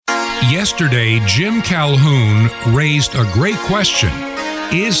Yesterday, Jim Calhoun raised a great question.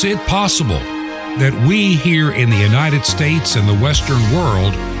 Is it possible that we here in the United States and the Western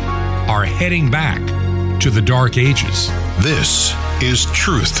world are heading back to the Dark Ages? This is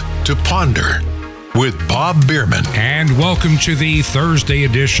Truth to Ponder with Bob Bierman. And welcome to the Thursday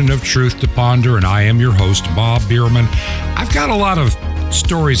edition of Truth to Ponder, and I am your host, Bob Bierman. I've got a lot of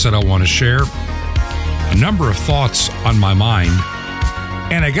stories that I want to share, a number of thoughts on my mind.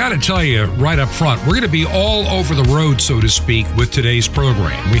 And I got to tell you right up front, we're going to be all over the road, so to speak, with today's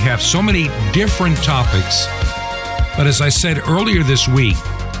program. We have so many different topics. But as I said earlier this week,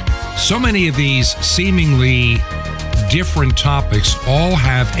 so many of these seemingly different topics all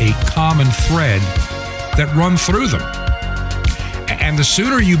have a common thread that run through them. And the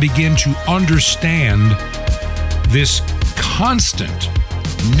sooner you begin to understand this constant,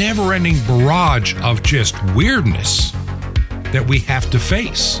 never-ending barrage of just weirdness that we have to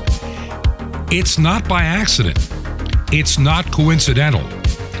face. It's not by accident. It's not coincidental.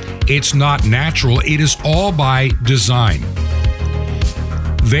 It's not natural. It is all by design.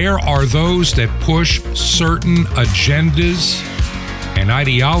 There are those that push certain agendas and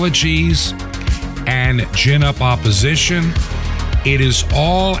ideologies and gin up opposition. It is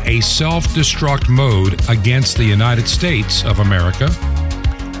all a self-destruct mode against the United States of America,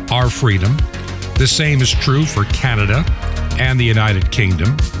 our freedom. The same is true for Canada and the United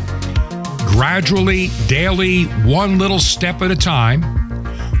Kingdom. Gradually, daily, one little step at a time,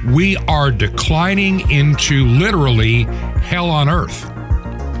 we are declining into literally hell on earth.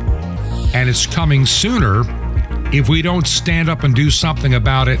 And it's coming sooner if we don't stand up and do something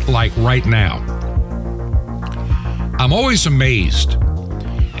about it like right now. I'm always amazed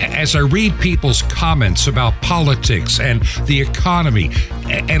as I read people's comments about politics and the economy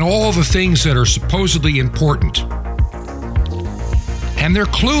and all the things that are supposedly important. And they're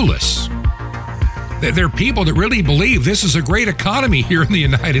clueless. There are people that really believe this is a great economy here in the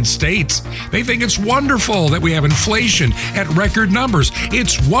United States. They think it's wonderful that we have inflation at record numbers.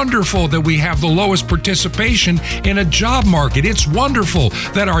 It's wonderful that we have the lowest participation in a job market. It's wonderful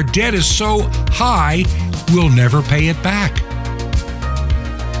that our debt is so high, we'll never pay it back.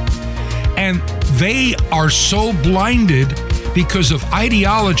 And they are so blinded because of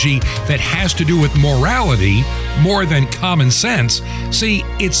ideology that has to do with morality more than common sense. See,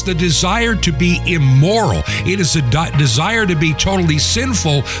 it's the desire to be immoral. It is a desire to be totally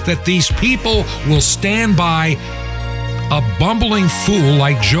sinful that these people will stand by a bumbling fool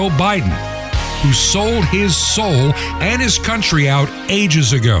like Joe Biden, who sold his soul and his country out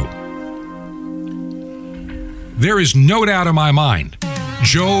ages ago. There is no doubt in my mind,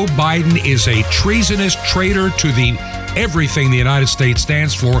 Joe Biden is a treasonous traitor to everything the United States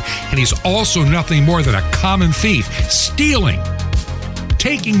stands for, and he's also nothing more than a common thief, stealing,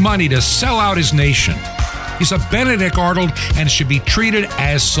 taking money to sell out his nation. He's a Benedict Arnold and should be treated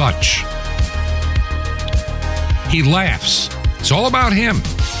as such. He laughs. It's all about him.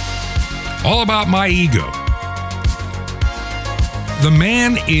 All about my ego. The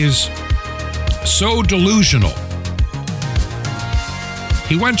man is so delusional.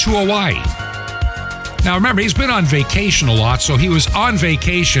 He went to Hawaii. Now remember, he's been on vacation a lot, so he was on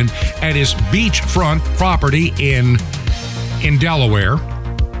vacation at his beachfront property in Delaware.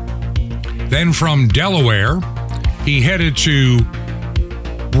 Then from Delaware, he headed to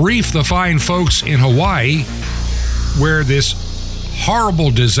brief the fine folks in Hawaii where this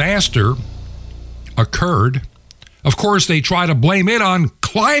horrible disaster occurred. Of course, they try to blame it on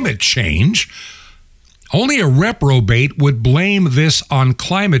climate change. Only a reprobate would blame this on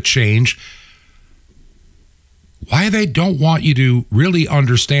climate change. Why they don't want you to really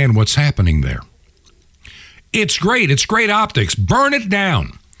understand what's happening there. It's great. It's great optics. Burn it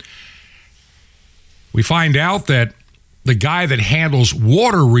down. We find out that the guy that handles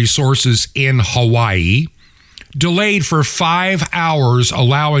water resources in Hawaii delayed for 5 hours,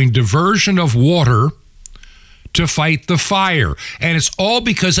 allowing diversion of water to fight the fire. And it's all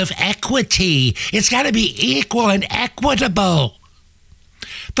because of equity. It's got to be equal and equitable.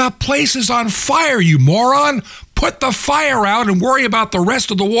 The place is on fire, you moron. Put the fire out and worry about the rest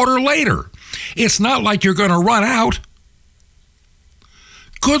of the water later. It's not like you're going to run out.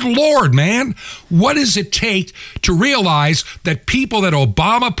 Good Lord, man. What does it take to realize that people that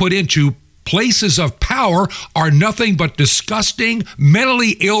Obama put into places of power are nothing but disgusting,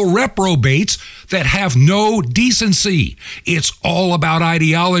 mentally ill reprobates that have no decency? It's all about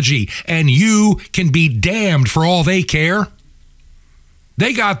ideology, and you can be damned for all they care.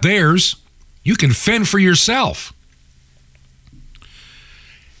 They got theirs. You can fend for yourself.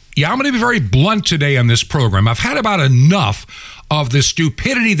 Yeah, I'm going to be very blunt today on this program. I've had about enough of the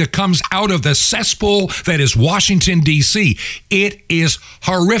stupidity that comes out of the cesspool that is Washington, D.C. It is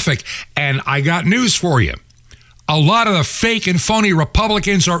horrific. And I got news for you. A lot of the fake and phony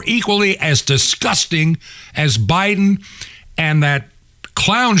Republicans are equally as disgusting as Biden and that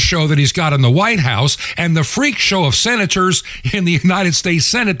clown show that he's got in the White House and the freak show of senators in the United States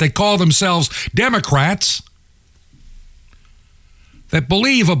Senate that call themselves Democrats that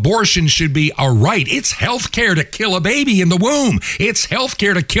believe abortion should be a right. It's health care to kill a baby in the womb. It's health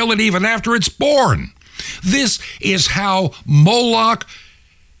care to kill it even after it's born. This is how Moloch,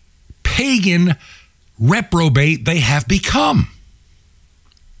 pagan, reprobate they have become.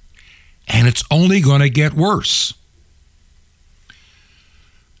 And it's only going to get worse.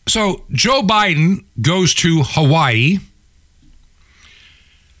 So Joe Biden goes to Hawaii.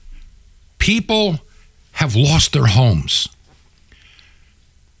 People have lost their homes.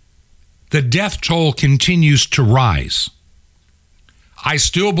 The death toll continues to rise. I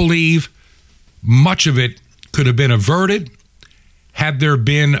still believe much of it could have been averted had there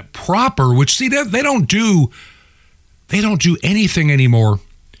been proper, which see, they don't do anything anymore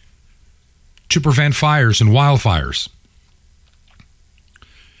to prevent fires and wildfires.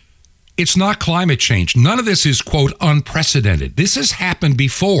 It's not climate change. None of this is, quote, unprecedented. This has happened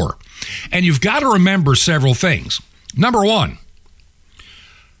before. And you've got to remember several things. Number one,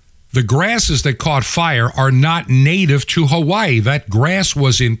 the grasses that caught fire are not native to Hawaii. That grass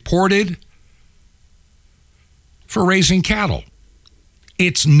was imported for raising cattle.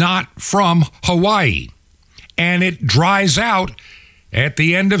 It's not from Hawaii. And it dries out at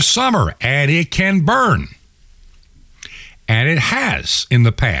the end of summer, and it can burn. And it has in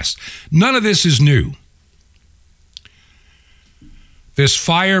the past. None of this is new. This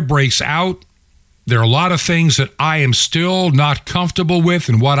fire breaks out. There are a lot of things that I am still not comfortable with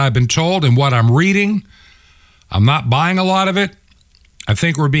in what I've been told and what I'm reading. I'm not buying a lot of it. I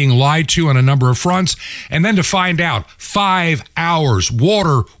think we're being lied to on a number of fronts. And then to find out 5 hours,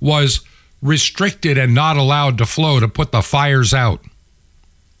 water was restricted and not allowed to flow to put the fires out.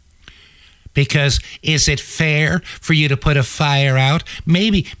 Because is it fair for you to put a fire out?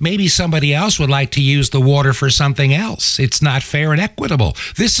 Maybe somebody else would like to use the water for something else. It's not fair and equitable.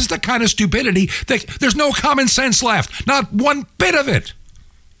 This is the kind of stupidity that there's no common sense left. Not one bit of it.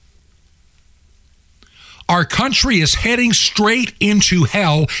 Our country is heading straight into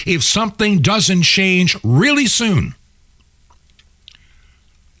hell if something doesn't change really soon.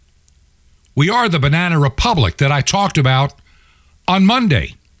 We are the banana republic that I talked about on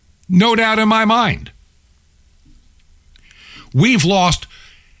Monday. No doubt in my mind. We've lost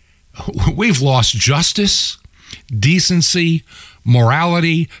justice, decency,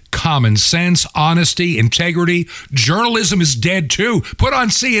 morality, common sense, honesty, integrity. Journalism is dead too. Put on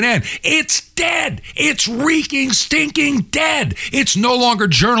CNN. It's dead. It's reeking, stinking dead. It's no longer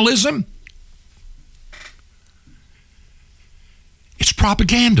journalism. It's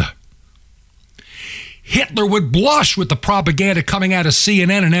propaganda. Hitler would blush with the propaganda coming out of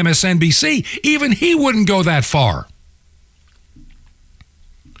CNN and MSNBC. Even he wouldn't go that far.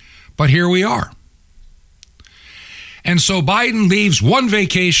 But here we are. And so Biden leaves one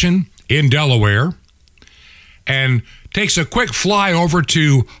vacation in Delaware and takes a quick fly over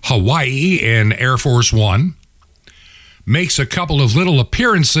to Hawaii in Air Force One, makes a couple of little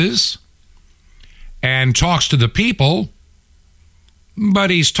appearances, and talks to the people, but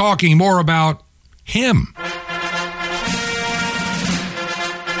he's talking more about him.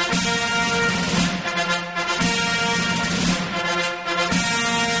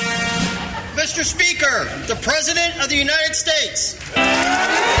 Mr. Speaker, the President of the United States.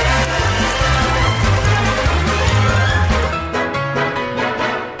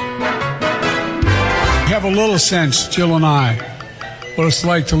 We have a little sense, Jill and I, what it's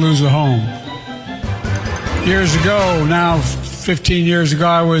like to lose a home. Years ago, now 15 years ago,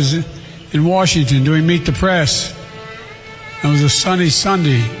 I was in Washington doing Meet the Press. It was a sunny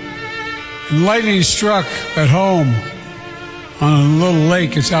Sunday. And lightning struck at home on a little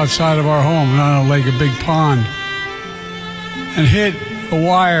lake that's outside of our home, not a lake, a big pond, and hit a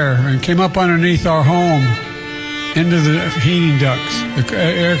wire and came up underneath our home into the heating ducts, the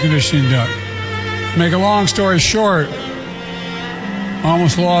air conditioning duct. To make a long story short, I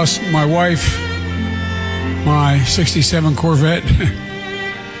almost lost my wife, my 67 Corvette,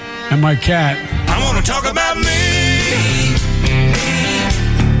 and my cat. I want to talk about me.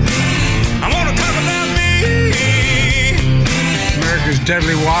 I want to talk about me. America's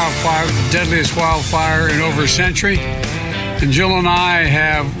deadly wildfire, the deadliest wildfire in over a century. And Jill and I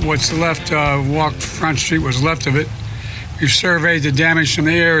have what's left, walked Front Street, what's left of it. We've surveyed the damage from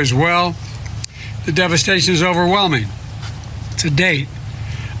the air as well. The devastation is overwhelming. To date,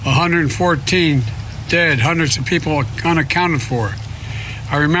 114 dead, hundreds of people unaccounted for.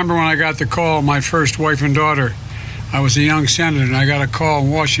 I remember when I got the call, my first wife and daughter, I was a young senator, and I got a call in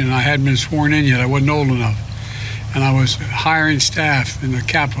Washington. I hadn't been sworn in yet. I wasn't old enough. And I was hiring staff in the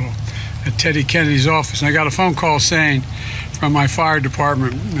Capitol at Teddy Kennedy's office. And I got a phone call saying from my fire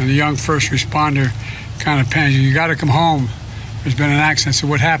department, and a young first responder kind of panicked, "You got to come home. There's been an accident." I said,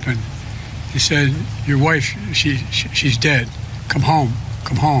 "What happened?" He said, "Your wife, she's dead. Come home.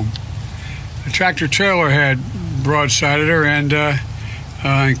 Come home." The tractor trailer had broadsided her and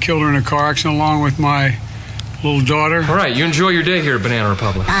killed her in a car accident along with my little daughter. All right, you enjoy your day here at Banana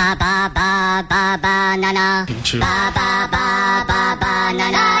Republic. Ba ba ba ba ba na na. You too. Ba ba ba ba ba na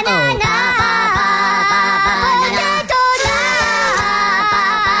na. Oh, ba ba ba ba ba na na.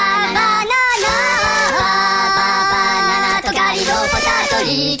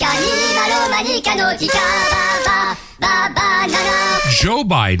 Joe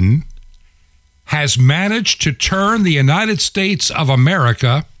Biden has managed to turn the United States of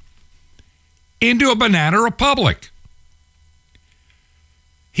America into a banana republic.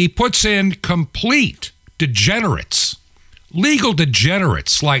 He puts in complete degenerates, legal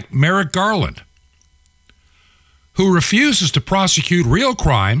degenerates like Merrick Garland, who refuses to prosecute real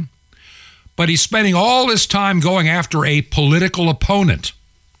crime, but he's spending all his time going after a political opponent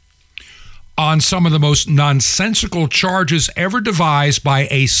on some of the most nonsensical charges ever devised by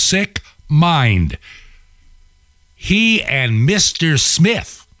a sick mind. He and Mr.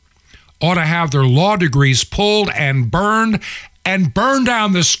 Smith ought to have their law degrees pulled and burn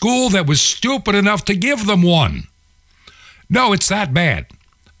down the school that was stupid enough to give them one. No, it's that bad.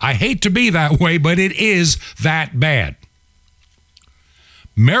 I hate to be that way, but it is that bad.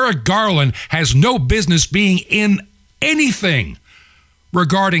 Merrick Garland has no business being in anything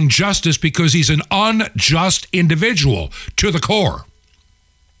regarding justice because he's an unjust individual to the core.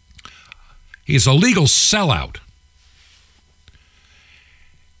 He's a legal sellout.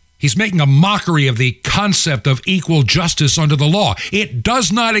 He's making a mockery of the concept of equal justice under the law. It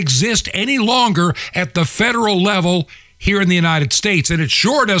does not exist any longer at the federal level here in the United States, and it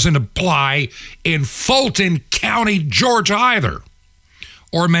sure doesn't apply in Fulton County, Georgia either,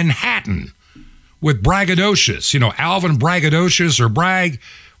 or Manhattan with braggadocious. You know, Alvin Braggadocious or Bragg,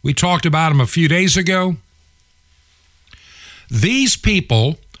 we talked about him a few days ago. These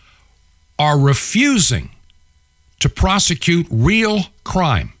people are refusing to prosecute real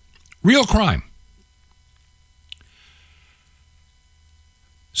crime. Real crime.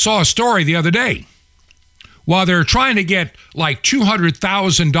 Saw a story the other day. While they're trying to get like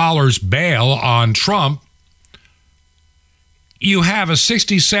 $200,000 bail on Trump, you have a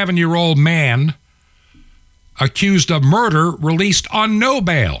 67-year-old man accused of murder released on no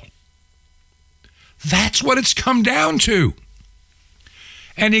bail. That's what it's come down to.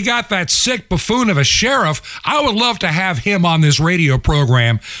 And you got that sick buffoon of a sheriff. I would love to have him on this radio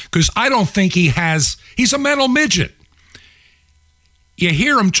program because I don't think he's a mental midget. You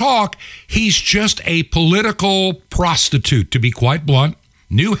hear him talk, he's just a political prostitute, to be quite blunt.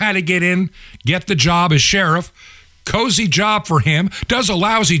 Knew how to get the job as sheriff. Cozy job for him. Does a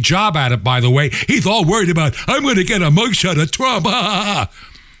lousy job at it, by the way. He's all worried about, I'm going to get a mugshot of Trump. I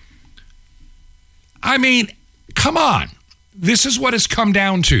mean, come on. This is what it's come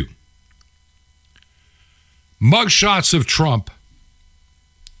down to. Mugshots of Trump.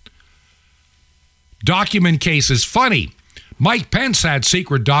 Document cases. Funny. Mike Pence had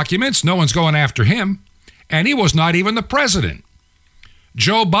secret documents. No one's going after him. And he was not even the president.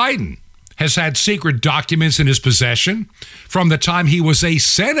 Joe Biden has had secret documents in his possession from the time he was a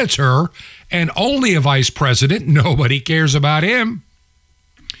senator and only a vice president. Nobody cares about him.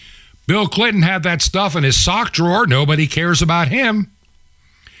 Bill Clinton had that stuff in his sock drawer. Nobody cares about him.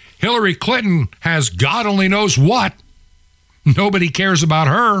 Hillary Clinton has God only knows what. Nobody cares about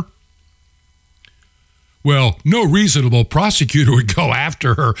her. Well, no reasonable prosecutor would go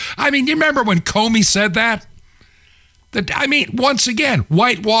after her. I mean, you remember when Comey said that? Once again,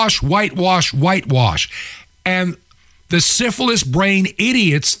 whitewash, whitewash, whitewash. And the syphilis brain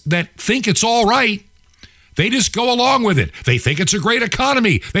idiots that think it's all right, they just go along with it. They think it's a great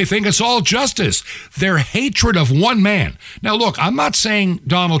economy. They think it's all justice. Their hatred of one man. Now, look, I'm not saying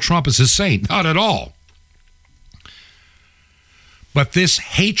Donald Trump is a saint. Not at all. But this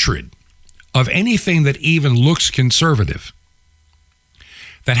hatred of anything that even looks conservative,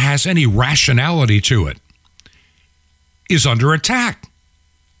 that has any rationality to it, is under attack.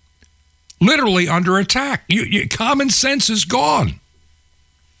 Literally under attack. Common sense is gone.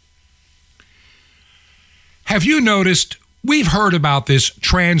 Have you noticed, we've heard about this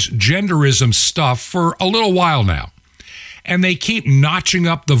transgenderism stuff for a little while now. and they keep notching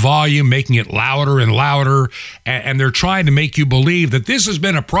up the volume, making it louder and louder, and they're trying to make you believe that this has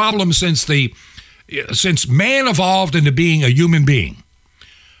been a problem since man evolved into being a human being.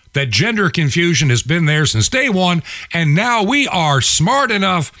 That gender confusion has been there since day one, and now we are smart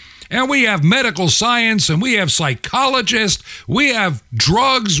enough, and we have medical science, and we have psychologists, we have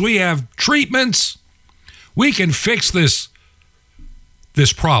drugs, we have treatments. We can fix this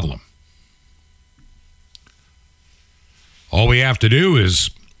problem. All we have to do is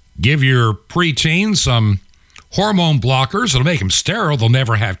give your preteen some hormone blockers. It'll make them sterile. They'll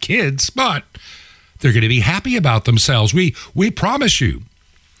never have kids, but they're going to be happy about themselves. We promise you.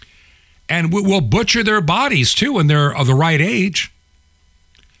 And we'll butcher their bodies, too, when they're of the right age.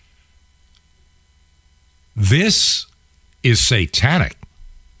 This is satanic.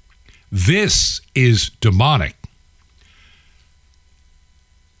 This is demonic.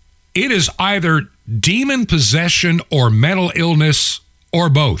 It is either demon possession or mental illness or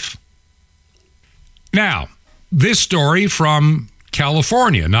both. Now, this story from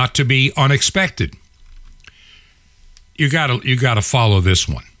California, not to be unexpected. You got to follow this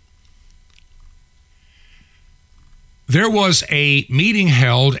one. There was a meeting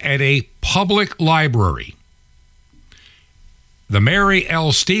held at a public library. The Mary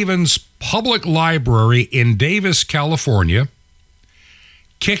L. Stevens Public Library in Davis, California,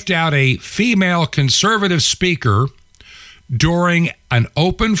 kicked out a female conservative speaker during an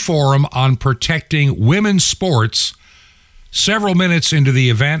open forum on protecting women's sports several minutes into the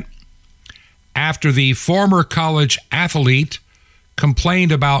event after the former college athlete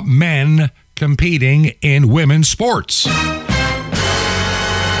complained about men competing in women's sports.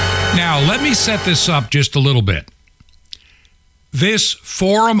 Now, let me set this up just a little bit. This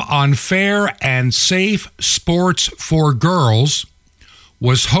Forum on Fair and Safe Sports for Girls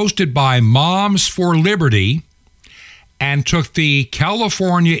was hosted by Moms for Liberty and took the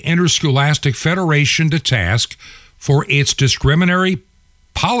California Interscholastic Federation to task for its discriminatory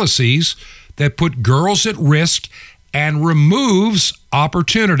policies that put girls at risk and removes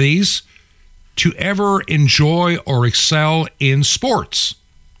opportunities to ever enjoy or excel in sports.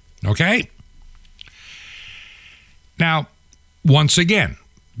 Okay? Now, once again,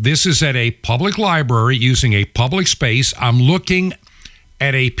 this is at a public library using a public space. I'm looking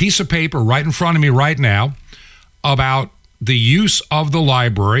at a piece of paper right in front of me right now about the use of the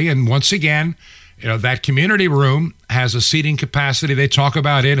library. And once again, that community room has a seating capacity. They talk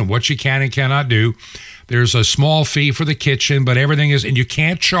about it and what you can and cannot do. There's a small fee for the kitchen, but everything is, and you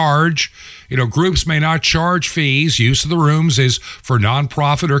can't charge, groups may not charge fees. Use of the rooms is for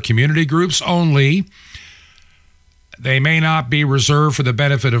nonprofit or community groups only. They may not be reserved for the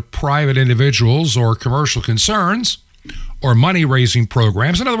benefit of private individuals or commercial concerns or money-raising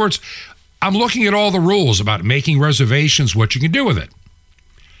programs. In other words, I'm looking at all the rules about making reservations, what you can do with it.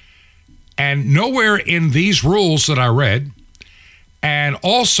 And nowhere in these rules that I read, and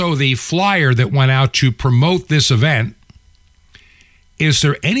also the flyer that went out to promote this event, is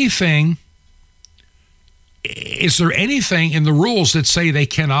there anything in the rules that say they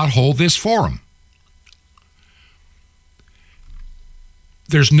cannot hold this forum?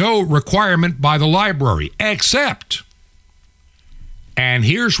 There's no requirement by the library, except, and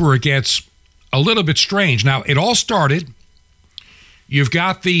here's where it gets a little bit strange. Now, it all started, you've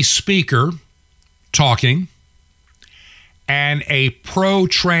got the speaker talking, and a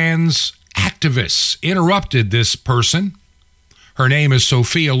pro-trans activist interrupted this person. Her name is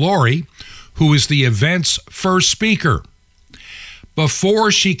Sophia Laurie, who is the event's first speaker. Before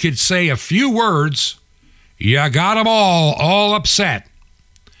she could say a few words, you got them all upset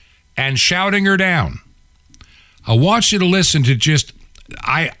and shouting her down. I want you to listen to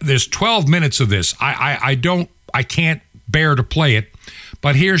there's 12 minutes of this. I can't bear to play it,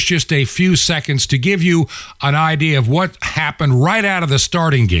 but here's just a few seconds to give you an idea of what happened right out of the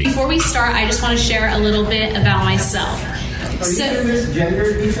starting gate. Before we start, I just want to share a little bit about myself.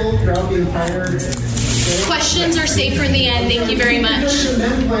 Misgendered people throughout the entire... Questions are safe for the end. Thank you very much.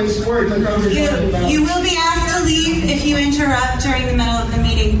 You will be asked to leave if you interrupt during the middle of the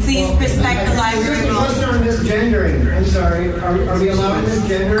meeting. Please respect the library rules. Misgendering. I'm sorry. Are we allowing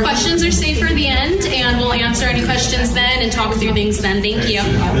misgendering? Questions are safe for the end, and we'll answer any questions then and talk through things then. Thank you.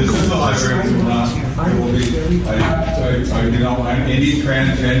 This is the library. I do not want any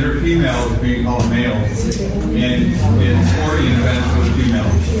transgender females being called males in sporting events with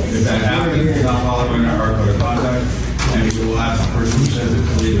females. If that happens, it's not following our code of conduct, and we will ask the person who says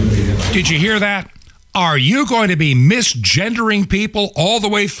it to leave immediately. Did you hear that? Are you going to be misgendering people all the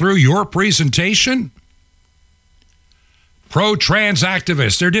way through your presentation? Pro-trans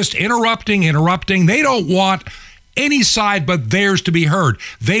activists, they're just interrupting. They don't want any side but theirs to be heard.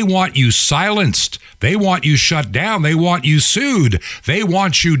 They want you silenced. They want you shut down. They want you sued. They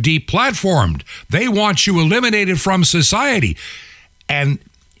want you deplatformed. They want you eliminated from society. And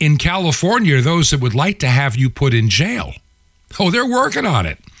in California, those that would like to have you put in jail. Oh, they're working on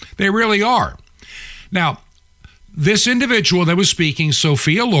it. They really are. Now, this individual that was speaking,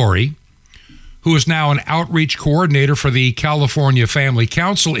 Sophia Laurie, who is now an outreach coordinator for the California Family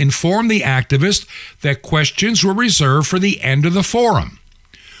Council, informed the activist that questions were reserved for the end of the forum.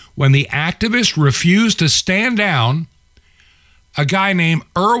 When the activist refused to stand down, a guy named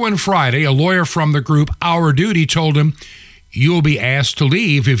Erwin Friday, a lawyer from the group Our Duty, told him, "You'll be asked to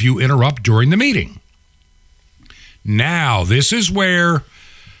leave if you interrupt during the meeting." Now, this is where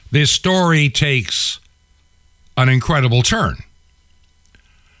this story takes an incredible turn.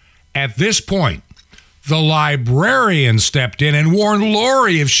 At this point, the librarian stepped in and warned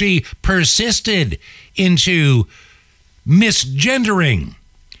Laurie if she persisted into misgendering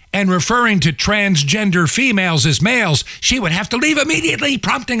and referring to transgender females as males, she would have to leave immediately,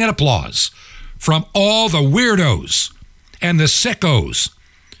 prompting an applause from all the weirdos and the sickos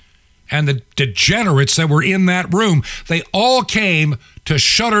and the degenerates that were in that room. They all came to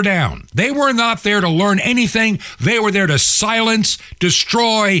shut her down. They were not there to learn anything. They were there to silence,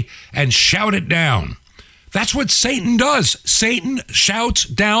 destroy, and shout it down. That's what Satan does. Satan shouts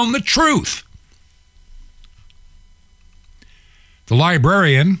down the truth. The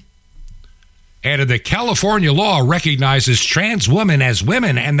librarian added that California law recognizes trans women as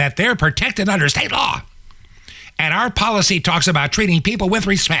women and that they're protected under state law. And our policy talks about treating people with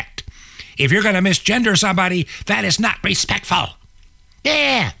respect. If you're going to misgender somebody, that is not respectful.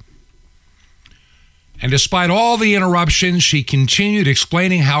 Yeah. And despite all the interruptions, she continued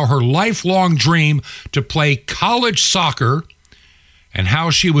explaining how her lifelong dream to play college soccer and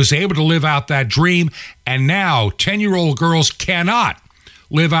how she was able to live out that dream. And now 10-year-old girls cannot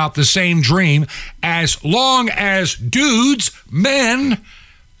live out the same dream as long as dudes, men,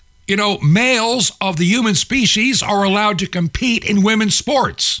 males of the human species are allowed to compete in women's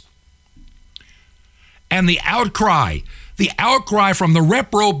sports. And the outcry from the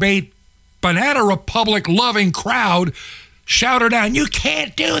reprobate Banana Republic loving crowd shouted down, "You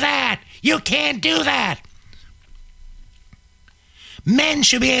can't do that! You can't do that! Men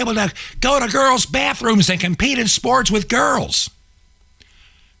should be able to go to girls' bathrooms and compete in sports with girls.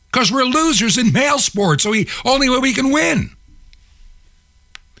 Because we're losers in male sports, so only way we can win."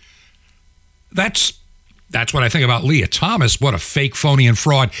 That's what I think about Leah Thomas. What a fake, phony, and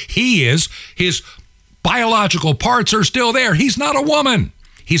fraud he is. His biological parts are still there. He's not a woman.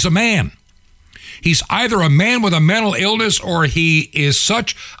 He's a man. He's either a man with a mental illness or he is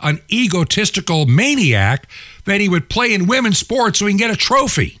such an egotistical maniac that he would play in women's sports so he can get a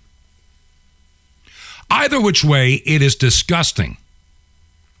trophy. Either which way, it is disgusting.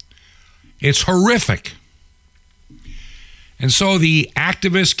 It's horrific. And so the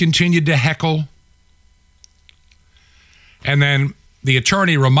activists continued to heckle. And then the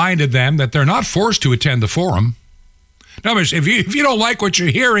attorney reminded them that they're not forced to attend the forum. In other words, if you don't like what you're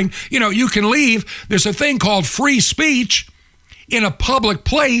hearing, you can leave. There's a thing called free speech in a public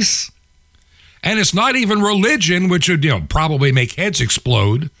place, and it's not even religion, which would probably make heads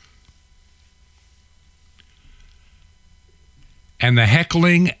explode. And the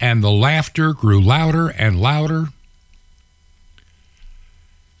heckling and the laughter grew louder and louder.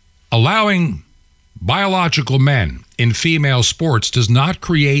 Allowing biological men in female sports does not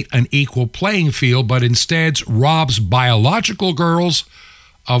create an equal playing field, but instead robs biological girls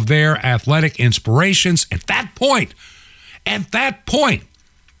of their athletic inspirations. At that point,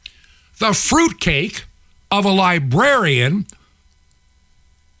 the fruitcake of a librarian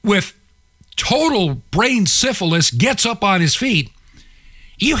with total brain syphilis gets up on his feet.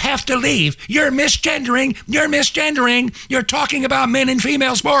 "You have to leave. You're misgendering. You're talking about men in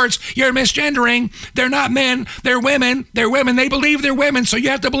female sports. You're misgendering. They're not men. They're women. They believe they're women, so you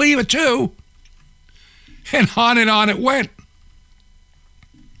have to believe it too." And on it went.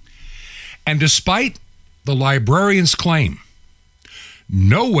 And despite the librarian's claim,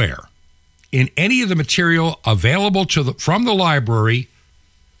 nowhere in any of the material available from the library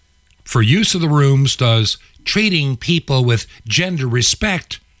for use of the rooms does treating people with gender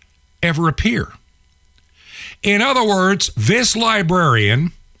respect ever appear. In other words, this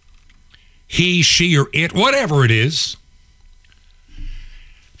librarian, he, she, or it, whatever it is,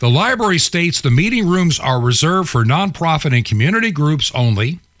 the library states the meeting rooms are reserved for nonprofit and community groups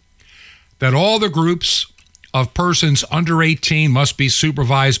only, that all the groups of persons under 18 must be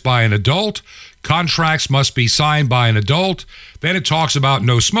supervised by an adult, contracts must be signed by an adult. Then it talks about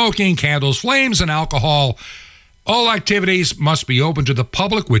no smoking, candles, flames, and alcohol. All activities must be open to the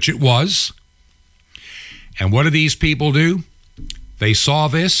public, which it was. And what did these people do? They saw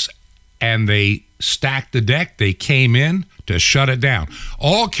this and they stacked the deck. They came in to shut it down.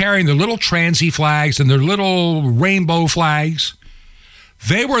 All carrying their little transy flags and their little rainbow flags.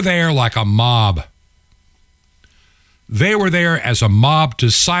 They were there like a mob. They were there as a mob to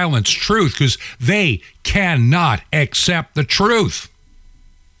silence truth because they cannot accept the truth.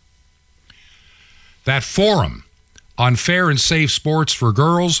 That forum on fair and safe sports for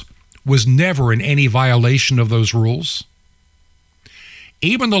girls was never in any violation of those rules.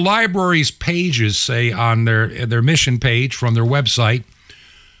 Even the library's pages say on their mission page from their website,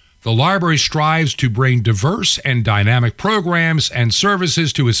 the library strives to bring diverse and dynamic programs and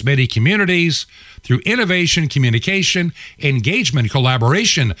services to its many communities through innovation, communication, engagement,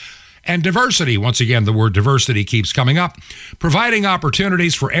 collaboration, and diversity. Once again, the word diversity keeps coming up, providing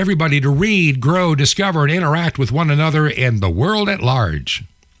opportunities for everybody to read, grow, discover, and interact with one another and the world at large.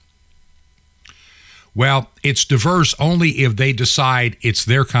 Well, it's diverse only if they decide it's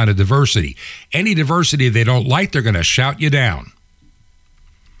their kind of diversity. Any diversity they don't like, they're going to shout you down.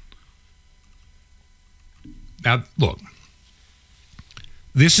 Now, look,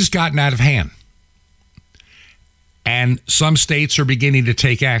 this has gotten out of hand, and some states are beginning to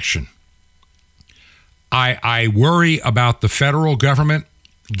take action. I worry about the federal government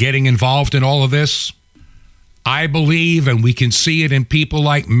getting involved in all of this. I believe, and we can see it in people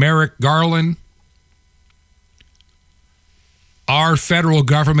like Merrick Garland, our federal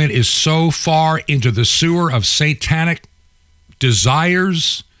government is so far into the sewer of satanic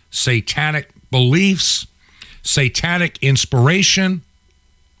desires, satanic beliefs, satanic inspiration.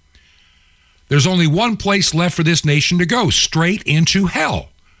 There's only one place left for this nation to go, straight into hell.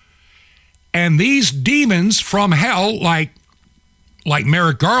 And these demons from hell, like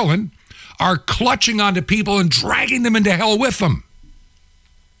Merrick Garland, are clutching onto people and dragging them into hell with them,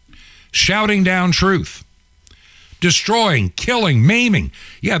 shouting down truth, destroying, killing, maiming.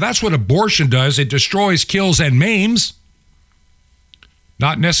 Yeah, that's what abortion does. It destroys, kills, and maims.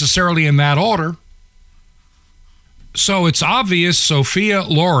 Not necessarily in that order. So it's obvious Sophia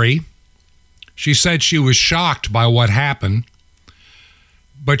Laurie, she said she was shocked by what happened,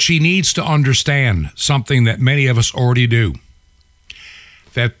 but she needs to understand something that many of us already do.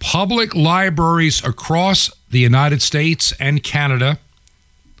 That public libraries across the United States and Canada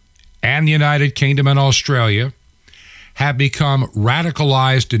and the United Kingdom and Australia have become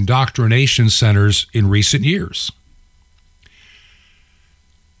radicalized indoctrination centers in recent years.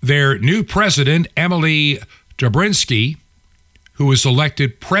 Their new president, Emily Dobrinsky, who was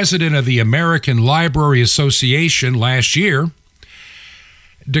elected president of the American Library Association last year,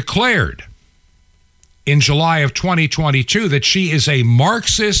 declared in July of 2022 that she is a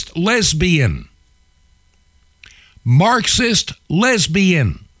Marxist lesbian. Marxist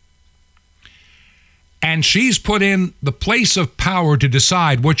lesbian. And she's put in the place of power to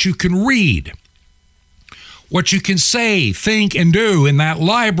decide what you can read, what you can say, think, and do in that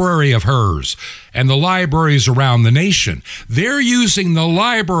library of hers and the libraries around the nation. They're using the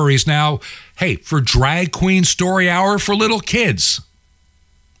libraries now, hey, for drag queen story hour for little kids.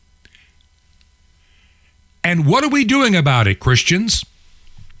 And what are we doing about it, Christians?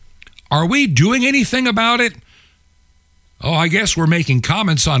 Are we doing anything about it? Oh, I guess we're making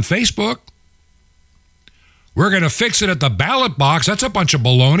comments on Facebook. We're going to fix it at the ballot box. That's a bunch of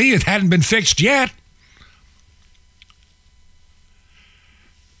baloney. It hadn't been fixed yet.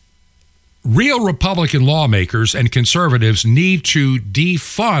 Real Republican lawmakers and conservatives need to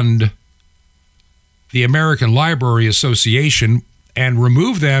defund the American Library Association and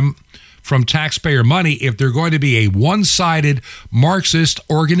remove them from taxpayer money if they're going to be a one-sided Marxist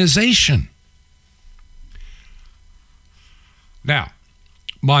organization. Now,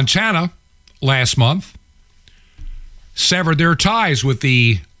 Montana last month severed their ties with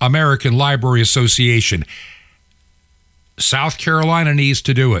the American Library Association. South Carolina needs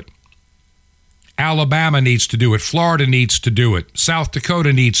to do it. Alabama needs to do it. Florida needs to do it. South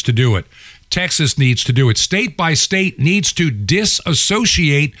Dakota needs to do it. Texas needs to do it. State by state needs to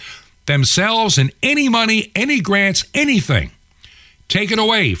disassociate themselves and any money, any grants, anything taken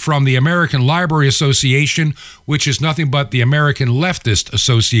away from the American Library Association, which is nothing but the American Leftist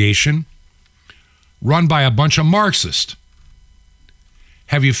Association, run by a bunch of Marxists.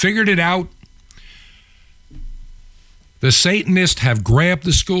 Have you figured it out? The Satanists have grabbed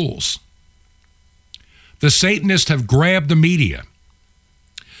the schools. The Satanists have grabbed the media.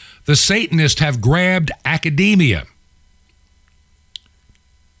 The Satanists have grabbed academia.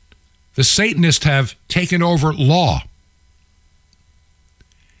 The Satanists have taken over law.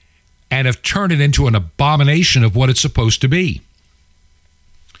 and have turned it into an abomination of what it's supposed to be.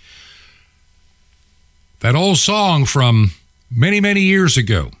 That old song from many, many years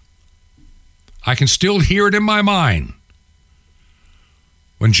ago, I can still hear it in my mind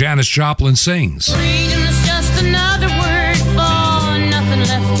when Janis Joplin sings. Freedom is just another word for nothing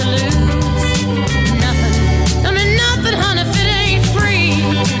left to lose. Nothing. I mean, nothing, honey, if it ain't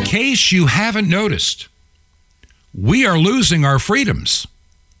free. In case you haven't noticed, we are losing our freedoms.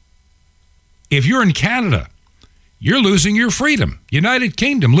 If you're in Canada, you're losing your freedom. United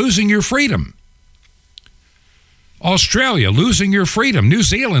Kingdom, losing your freedom. Australia, losing your freedom. New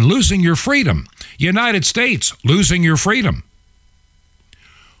Zealand, losing your freedom. United States, losing your freedom.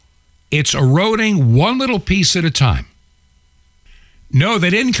 It's eroding one little piece at a time. No, they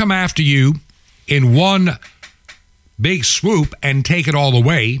didn't come after you in one big swoop and take it all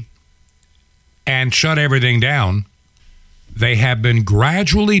away and shut everything down. They have been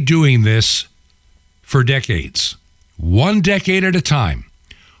gradually doing this for decades. One decade at a time.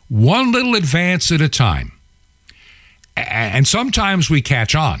 One little advance at a time. And sometimes we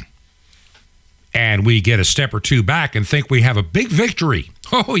catch on. And we get a step or two back and think we have a big victory.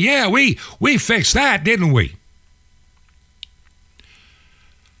 Oh, yeah, we fixed that, didn't we?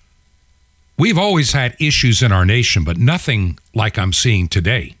 We've always had issues in our nation, but nothing like I'm seeing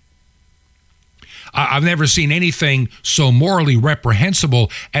today. I've never seen anything so morally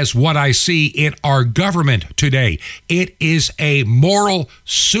reprehensible as what I see in our government today. It is a moral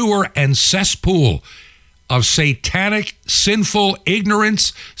sewer and cesspool of satanic, sinful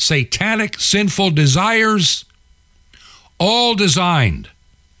ignorance, satanic, sinful desires, all designed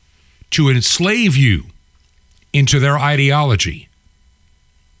to enslave you into their ideology.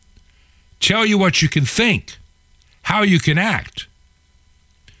 Tell you what you can think, how you can act.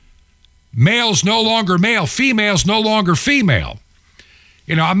 Male's no longer male, female's no longer female.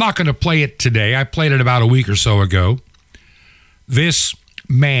 You know, I'm not going to play it today. I played it about a week or so ago. This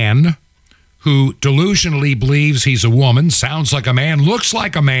man who delusionally believes he's a woman, sounds like a man, looks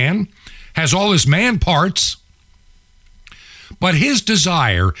like a man, has all his man parts, but his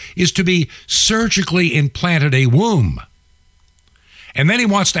desire is to be surgically implanted a womb. And then he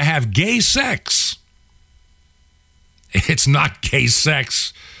wants to have gay sex. It's not gay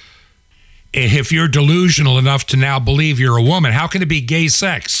sex. If you're delusional enough to now believe you're a woman, how can it be gay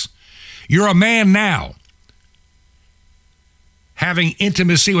sex? You're a man now. Having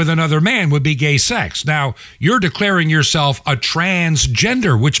intimacy with another man would be gay sex. Now, you're declaring yourself a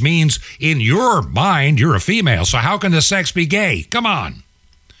transgender, which means in your mind, you're a female. So how can the sex be gay? Come on.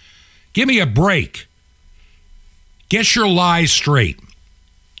 Give me a break. Get your lies straight.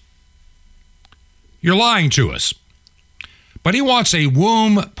 You're lying to us. But he wants a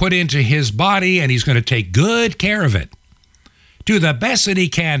womb put into his body, and he's going to take good care of it. Do the best that he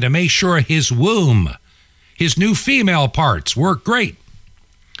can to make sure his womb, his new female parts, work great.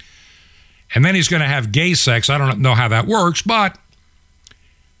 And then he's going to have gay sex. I don't know how that works, but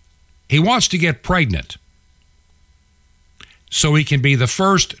he wants to get pregnant so he can be the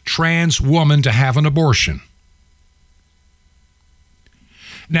first trans woman to have an abortion.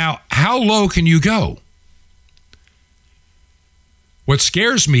 Now, how low can you go? What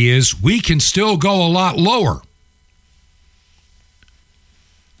scares me is we can still go a lot lower.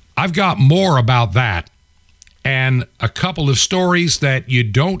 I've got more about that and a couple of stories that you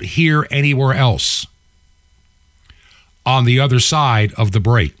don't hear anywhere else on the other side of the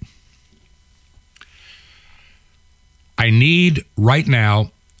break. I need right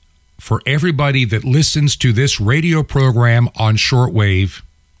now for everybody that listens to this radio program on shortwave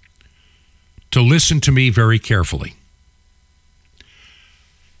to listen to me very carefully.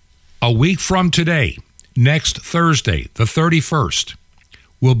 A week from today, next Thursday, the 31st,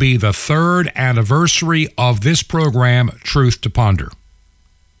 will be the third anniversary of this program, Truth to Ponder.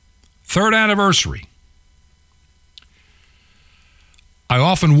 Third anniversary. I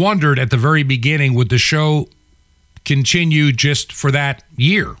often wondered at the very beginning, would the show continue just for that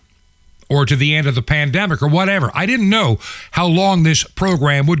year or to the end of the pandemic or whatever? I didn't know how long this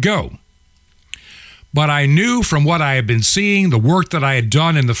program would go. But I knew from what I had been seeing, the work that I had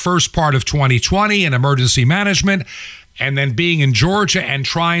done in the first part of 2020 in emergency management, and then being in Georgia and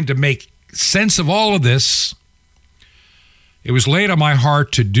trying to make sense of all of this, it was laid on my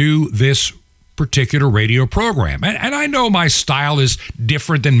heart to do this particular radio program. And I know my style is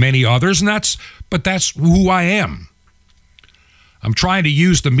different than many others, but that's who I am. I'm trying to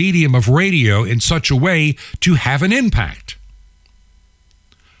use the medium of radio in such a way to have an impact.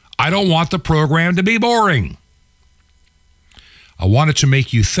 I don't want the program to be boring. I want it to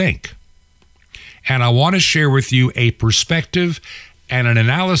make you think. And I want to share with you a perspective and an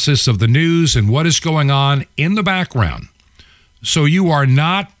analysis of the news and what is going on in the background. So you are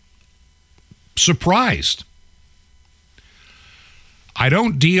not surprised. I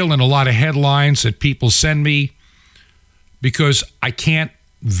don't deal in a lot of headlines that people send me because I can't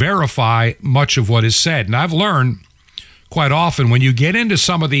verify much of what is said. And I've learned quite often when you get into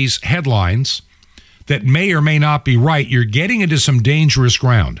some of these headlines that may or may not be right, you're getting into some dangerous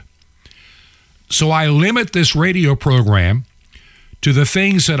ground. So I limit this radio program to the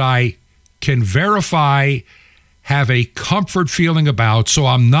things that I can verify, have a comfort feeling about, so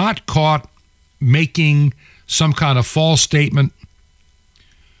I'm not caught making some kind of false statement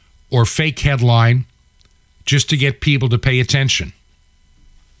or fake headline just to get people to pay attention.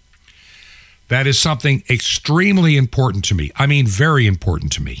 That is something extremely important to me. I mean, very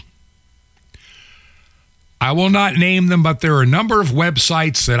important to me. I will not name them, but there are a number of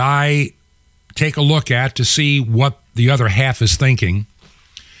websites that I take a look at to see what the other half is thinking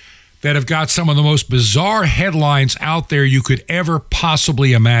that have got some of the most bizarre headlines out there you could ever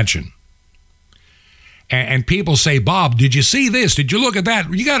possibly imagine. And people say, Bob, did you see this? Did you look at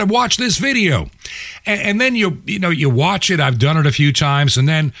that? You got to watch this video. And then you watch it. I've done it a few times, and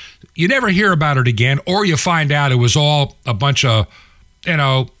then you never hear about it again, or you find out it was all a bunch of,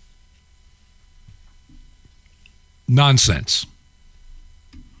 nonsense.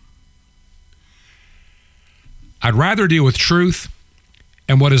 I'd rather deal with truth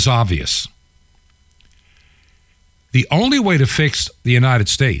and what is obvious. The only way to fix the United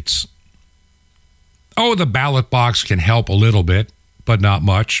States, the ballot box can help a little bit, but not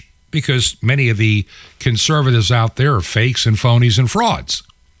much, because many of the conservatives out there are fakes and phonies and frauds.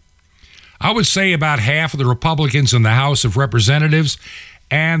 I would say about half of the Republicans in the House of Representatives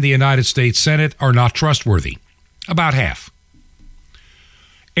and the United States Senate are not trustworthy. About half.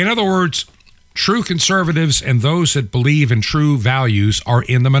 In other words, true conservatives and those that believe in true values are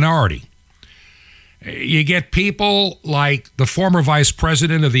in the minority. You get people like the former Vice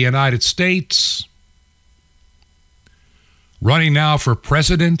President of the United States, running now for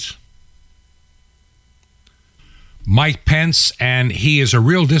president, Mike Pence, and he is a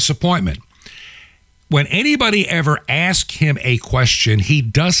real disappointment. When anybody ever asks him a question, he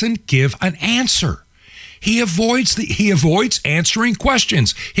doesn't give an answer. He avoids answering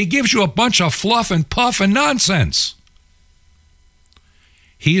questions. He gives you a bunch of fluff and puff and nonsense.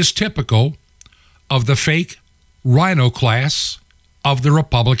 He is typical of the fake rhino class of the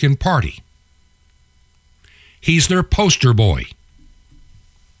Republican Party. He's their poster boy.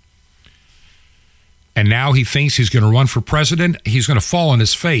 And now he thinks he's going to run for president. He's going to fall on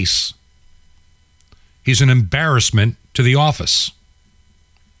his face. He's an embarrassment to the office.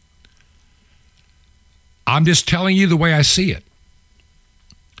 I'm just telling you the way I see it.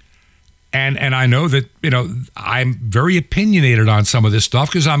 And I know that, I'm very opinionated on some of this stuff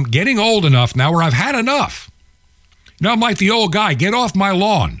because I'm getting old enough now where I've had enough. I'm like the old guy, get off my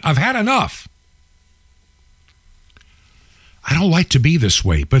lawn. I've had enough. I don't like to be this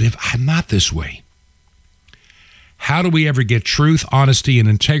way, but if I'm not this way, how do we ever get truth, honesty, and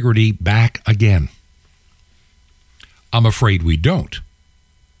integrity back again? I'm afraid we don't.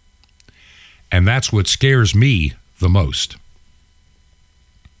 And that's what scares me the most.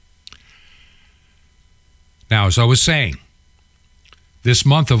 Now, as I was saying, this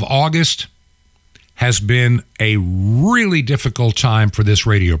month of August has been a really difficult time for this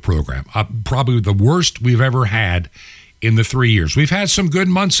radio program. Probably the worst we've ever had in the 3 years. We've had some good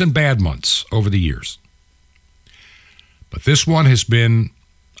months and bad months over the years. But this one has been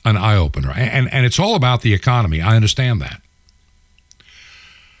an eye-opener. And it's all about the economy. I understand that.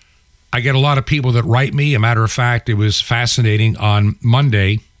 I get a lot of people that write me. A matter of fact, it was fascinating. On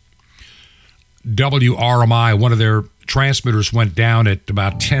Monday, WRMI, one of their transmitters went down at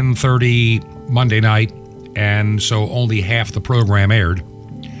about 10:30 Monday night, and so only half the program aired.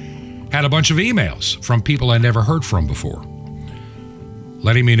 Had a bunch of emails from people I never heard from before,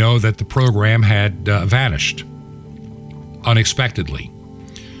 letting me know that the program had vanished unexpectedly.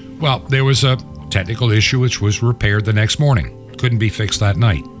 Well, there was a technical issue which was repaired the next morning. Couldn't be fixed that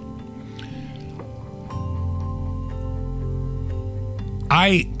night.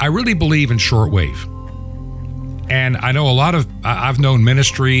 I really believe in shortwave. And I know I've known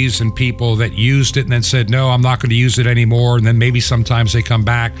ministries and people that used it and then said, no, I'm not going to use it anymore. And then maybe sometimes they come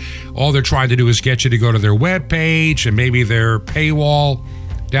back. All they're trying to do is get you to go to their webpage and maybe their paywall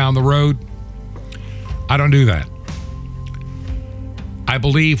down the road. I don't do that. I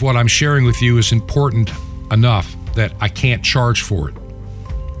believe what I'm sharing with you is important enough that I can't charge for it.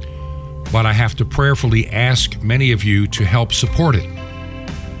 But I have to prayerfully ask many of you to help support it.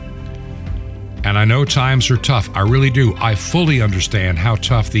 And I know times are tough. I really do. I fully understand how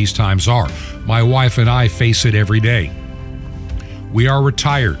tough these times are. My wife and I face it every day. We are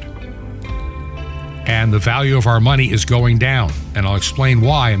retired, and the value of our money is going down. And I'll explain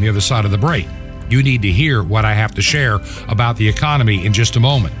why on the other side of the break. You need to hear what I have to share about the economy in just a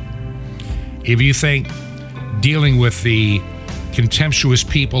moment. If you think dealing with the contemptuous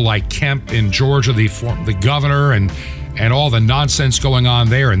people like Kemp in Georgia, the governor, and all the nonsense going on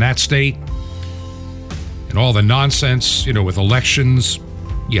there in that state, and all the nonsense, with elections.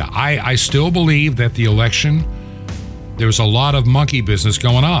 Yeah, I still believe that the election, there's a lot of monkey business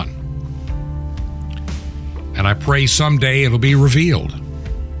going on. And I pray someday it'll be revealed.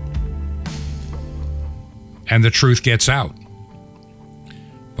 And the truth gets out.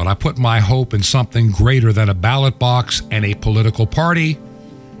 But I put my hope in something greater than a ballot box and a political party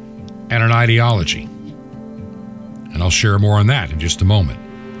and an ideology. And I'll share more on that in just a moment.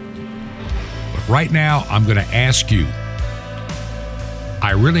 But right now, I'm going to ask you,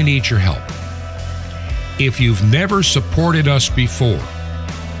 I really need your help. If you've never supported us before,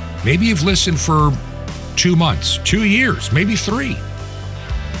 maybe you've listened for 2 months, 2 years, maybe 3.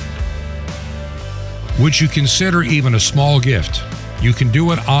 Would you consider even a small gift? You can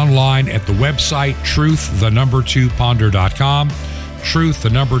do it online at the website truth2ponder.com.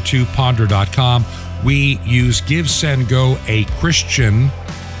 Truth2ponder.com. We use GiveSendGo, a Christian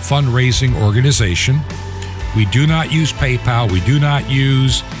fundraising organization. We do not use PayPal. We do not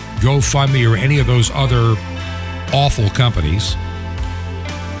use GoFundMe or any of those other awful companies.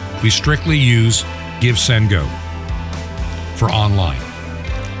 We strictly use GiveSendGo for online.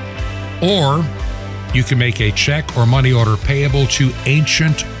 Or you can make a check or money order payable to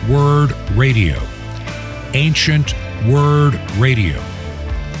Ancient Word Radio. Ancient Word Radio.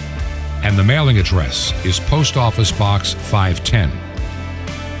 And the mailing address is Post Office Box 510.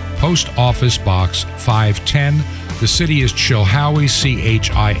 Post Office Box 510. The city is Chilhowie,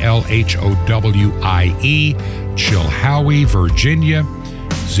 Chilhowie, Chilhowie, Virginia.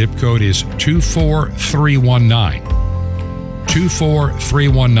 Zip code is 24319.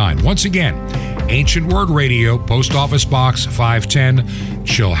 24319. Once again, Ancient Word Radio, Post Office Box 510,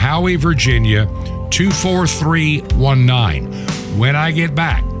 Chilhowie, Virginia, 24319. When I get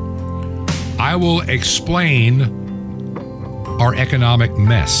back, I will explain our economic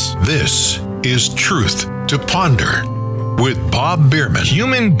mess. This is Truth to Ponder with Bob Bierman.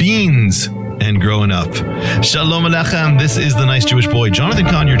 Human beings and growing up. Shalom Alechem. This is the nice Jewish boy, Jonathan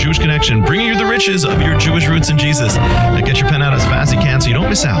Kahn, your Jewish connection, bringing you the riches of your Jewish roots in Jesus. Now get your pen out as fast as you can so you don't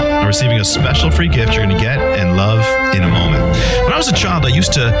miss out on receiving a special free gift you're going to get and love in a moment. When I was a child, I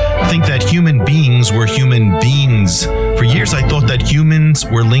used to think that human beings were human beings. For years, I thought that humans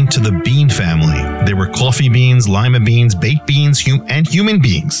were linked to the bean family. They were coffee beans, lima beans, baked beans, and human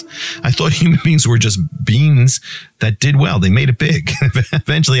beings. I thought human beings were just beans that did well. They made it big.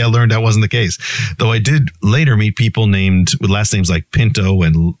 Eventually, I learned that wasn't the case. Though I did later meet people named with last names like Pinto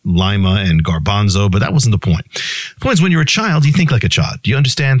and Lima and Garbanzo, but that wasn't the point. The point is, when you're a child, you think like a child. You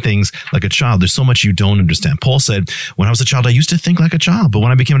understand things like a child. There's so much you don't understand. Paul said, when I was a child, I used to think like a child, but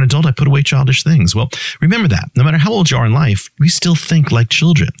when I became an adult, I put away childish things. Well, remember that. No matter how old you are in life, we still think like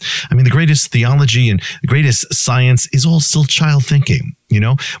children. I mean, the greatest theology and the greatest science is all still child thinking.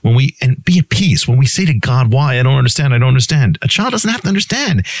 When we, and be at peace, when we say to God, why? I don't understand. A child doesn't have to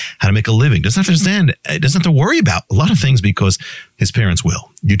understand how to make a living, doesn't have to understand, doesn't have to worry about a lot of things because his parents will.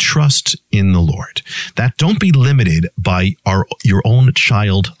 You trust in the Lord. That don't be limited by your own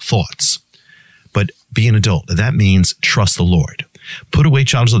child thoughts, but be an adult. That means trust the Lord. Put away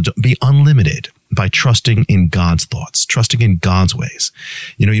childish thoughts. Be unlimited by trusting in God's thoughts, trusting in God's ways.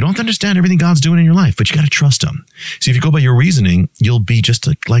 You don't have to understand everything God's doing in your life, but you got to trust him. See, if you go by your reasoning, you'll be just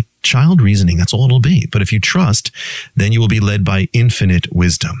like child reasoning. That's all it'll be. But if you trust, then you will be led by infinite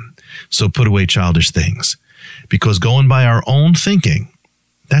wisdom. So put away childish things, because going by our own thinking,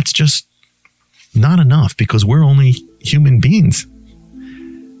 that's just not enough, because we're only human beings.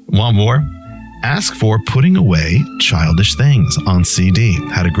 Want more? Ask for Putting Away Childish Things on CD,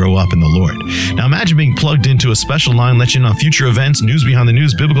 How to Grow Up in the Lord. Now imagine being plugged into a special line, let you know future events, news behind the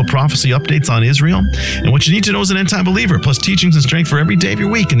news, biblical prophecy, updates on Israel, and what you need to know as an end-time believer, plus teachings and strength for every day of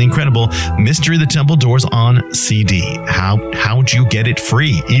your week, and the incredible Mystery of the Temple Doors on CD. How'd you get it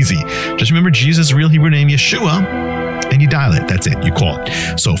free? Easy. Just remember Jesus' real Hebrew name, Yeshua, and you dial it. That's it. You call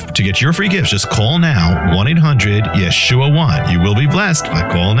it. So to get your free gifts, just call now, 1-800-YESHUA-1. You will be blessed by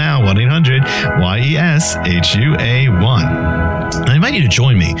call now, 1-800-YESHUA-1. I invite you to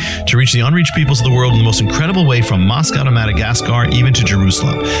join me to reach the unreached peoples of the world in the most incredible way, from Moscow to Madagascar, even to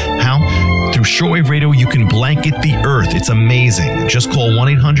Jerusalem. How? Through shortwave radio, you can blanket the earth. It's amazing. Just call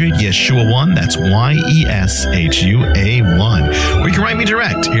 1-800-YESHUA-1. That's YESHUA-1. Or you can write me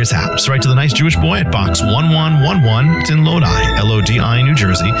direct. Here's how. Just write to the Nice Jewish Boy at Box 1111. It's in Lodi, Lodi, New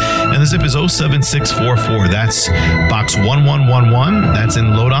Jersey. And the zip is 07644. That's Box 1111. That's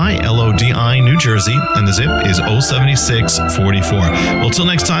in Lodi, Lodi, New Jersey. And the zip is 07644. Well, till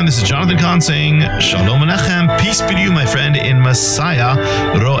next time, this is Jonathan Kahn saying, Shalom Alechem. Peace be to you, my friend, in Messiah.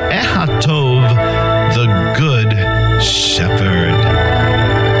 Ro'eh HaTov, the Good Shepherd.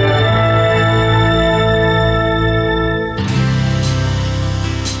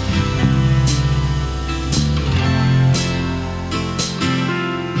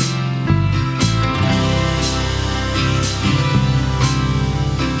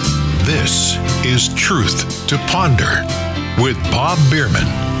 This is Truth to Ponder with Bob Bierman.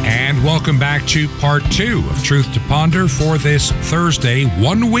 And welcome back to part 2 of Truth to Ponder for this Thursday,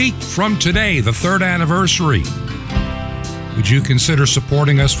 1 week from today, the 3rd anniversary. Would you consider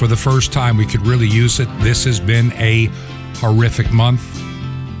supporting us for the first time? We could really use it. This has been a horrific month.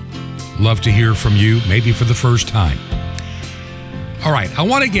 Love to hear from you, maybe for the first time. All right, I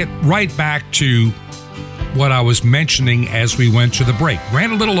want to get right back to what I was mentioning as we went to the break.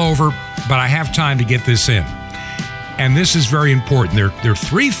 Ran a little over, but I have time to get this in. And this is very important. There are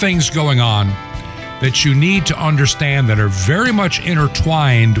 3 things going on that you need to understand that are very much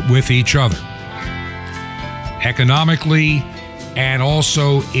intertwined with each other. Economically, and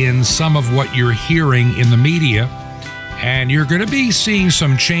also in some of what you're hearing in the media. And you're going to be seeing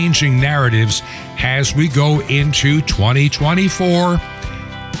some changing narratives as we go into 2024,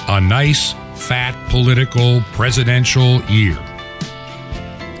 a nice, fat, political, presidential year.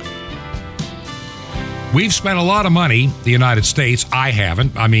 We've spent a lot of money, the United States. I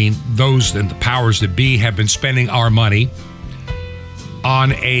haven't. I mean, those and the powers that be have been spending our money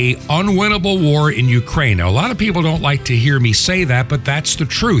on a unwinnable war in Ukraine. Now, a lot of people don't like to hear me say that, but that's the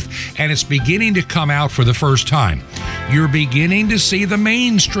truth. And it's beginning to come out for the first time. You're beginning to see the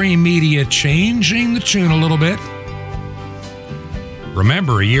mainstream media changing the tune a little bit.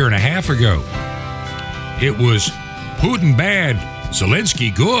 Remember, a year and a half ago, it was Putin bad,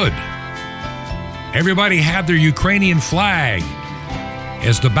 Zelensky good. Everybody had their Ukrainian flag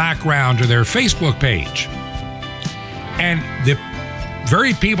as the background to their Facebook page. And the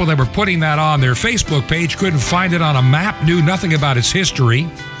very people that were putting that on their Facebook page couldn't find it on a map, knew nothing about its history.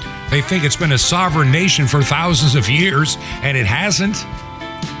 They think it's been a sovereign nation for thousands of years, and it hasn't.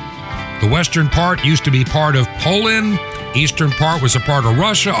 The western part used to be part of Poland. Eastern part was a part of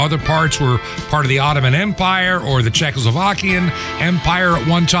Russia. Other parts were part of the Ottoman Empire or the Czechoslovakian Empire at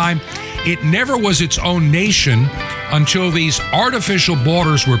one time. It never was its own nation until these artificial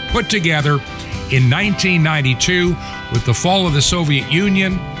borders were put together in 1992 with the fall of the Soviet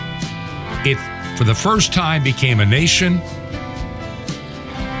Union. It, for the first time, became a nation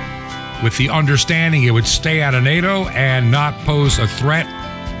with the understanding it would stay out of NATO and not pose a threat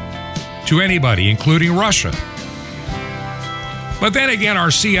to anybody, including Russia. But then again, our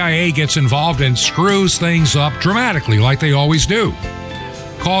CIA gets involved and screws things up dramatically, like they always do.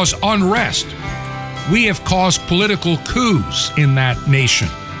 Cause unrest. We have caused political coups in that nation.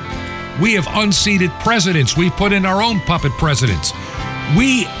 We have unseated presidents. We put in our own puppet presidents.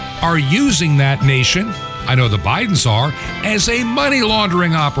 We are using that nation, I know the Bidens are, as a money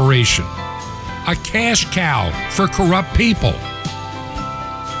laundering operation, a cash cow for corrupt people,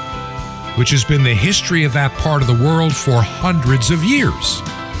 which has been the history of that part of the world for hundreds of years.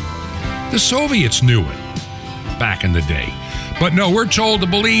 The Soviets knew it back in the day. But no, we're told to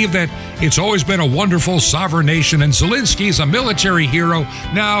believe that it's always been a wonderful sovereign nation, and Zelensky's a military hero.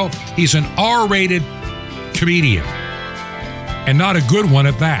 Now he's an R-rated comedian, and not a good one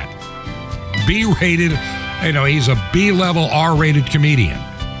at that. B-rated, he's a B-level R-rated comedian.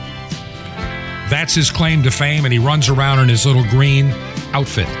 That's his claim to fame, and he runs around in his little green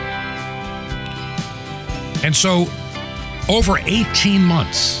outfit. And so, over 18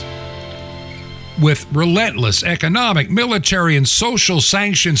 months, with relentless economic, military, and social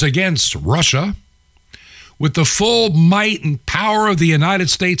sanctions against Russia, with the full might and power of the United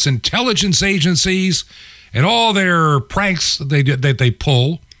States intelligence agencies and all their pranks that they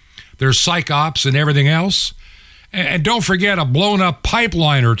pull, their psych ops and everything else, and don't forget a blown-up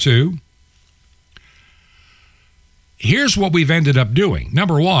pipeline or two. Here's what we've ended up doing.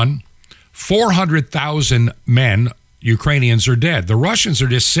 Number one, 400,000 men, Ukrainians, are dead. The Russians are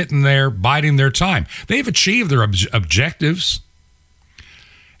just sitting there biding their time. They've achieved their objectives.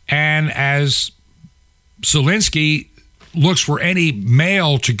 And as Zelensky looks for any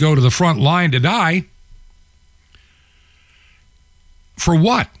male to go to the front line to die, for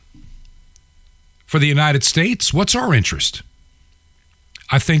what? For the United States, what's our interest?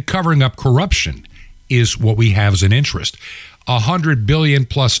 I think covering up corruption is what we have as an interest. $100 billion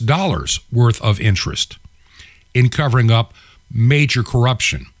plus worth of interest in covering up major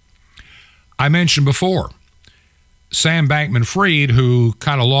corruption. I mentioned before, Sam Bankman-Fried, who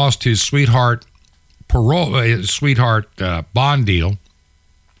kind of lost his sweetheart bond deal,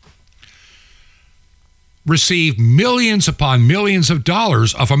 received millions upon millions of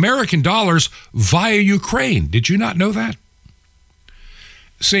dollars of American dollars via Ukraine. Did you not know that?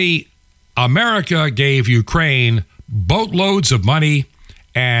 See, America gave Ukraine boatloads of money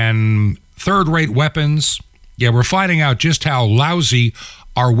and third-rate weapons. Yeah, we're finding out just how lousy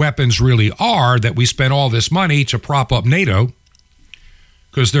our weapons really are, that we spent all this money to prop up NATO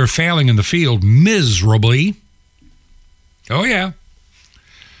because they're failing in the field miserably. Oh, yeah.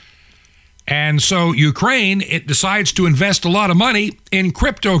 And so Ukraine, it decides to invest a lot of money in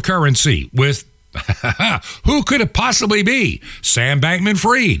cryptocurrency with, who could it possibly be? Sam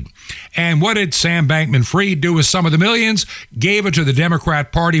Bankman-Fried. And what did Sam Bankman-Fried do with some of the millions? Gave it to the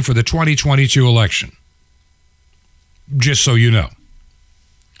Democrat Party for the 2022 election. Just so you know.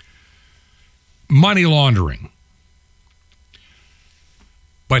 Money laundering.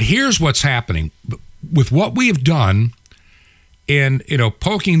 But here's what's happening. With what we have done in,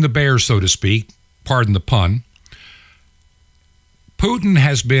 poking the bear, so to speak, pardon the pun, Putin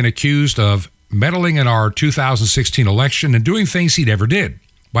has been accused of meddling in our 2016 election and doing things he never did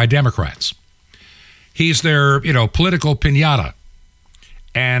by Democrats. He's their, political piñata.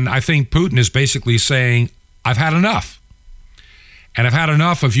 And I think Putin is basically saying, I've had enough. And I've had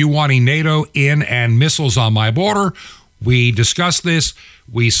enough of you wanting NATO in and missiles on my border. We discussed this.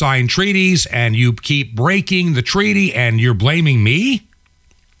 We signed treaties, and you keep breaking the treaty, and you're blaming me?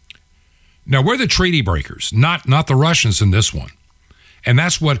 No, we're the treaty breakers, not the Russians in this one. And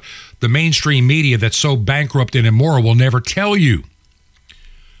that's what the mainstream media that's so bankrupt and immoral will never tell you.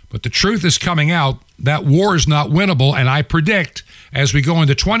 But the truth is coming out. That war is not winnable, and I predict as we go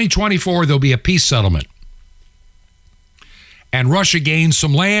into 2024, there'll be a peace settlement. And Russia gains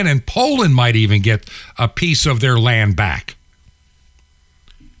some land, and Poland might even get a piece of their land back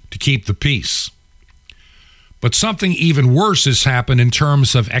to keep the peace. But something even worse has happened in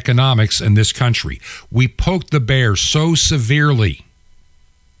terms of economics in this country. We poked the bear so severely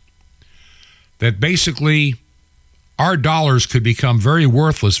that basically our dollars could become very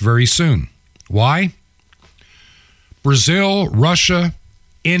worthless very soon. Why? Brazil, Russia,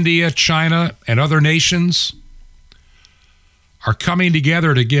 India, China, and other nations are coming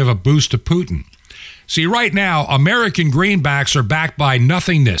together to give a boost to Putin. See, right now, American greenbacks are backed by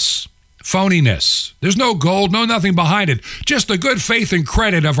nothingness, phoniness. There's no gold, no nothing behind it. Just the good faith and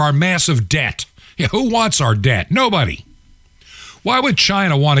credit of our massive debt. Yeah, who wants our debt? Nobody. Why would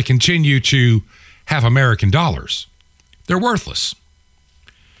China want to continue to have American dollars? They're worthless.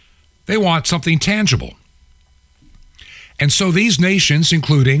 They want something tangible. And so these nations,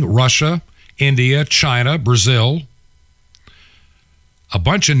 including Russia, India, China, Brazil, a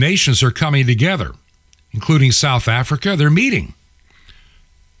bunch of nations are coming together, including South Africa. They're meeting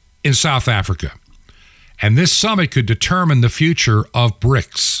in South Africa. And this summit could determine the future of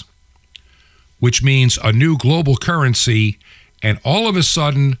BRICS, which means a new global currency. And all of a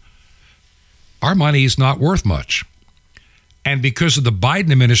sudden, our money is not worth much. And because of the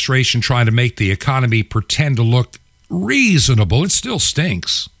Biden administration trying to make the economy pretend to look reasonable, it still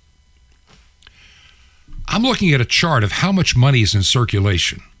stinks. I'm looking at a chart of how much money is in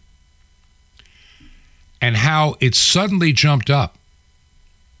circulation and how it suddenly jumped up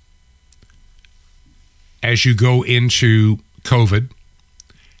as you go into COVID,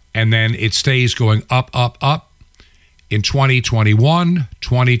 and then it stays going up in 2021,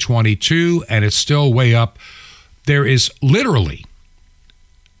 2022, and it's still way up. There is literally,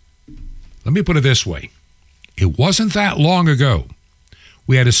 let me put it this way, it wasn't that long ago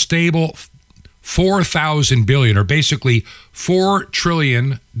we had a stable 4,000 billion, or basically $4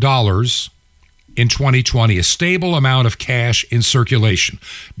 trillion in 2020, a stable amount of cash in circulation.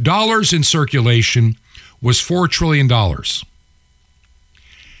 Dollars in circulation was $4 trillion.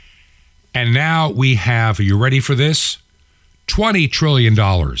 And now we have, are you ready for this? $20 trillion.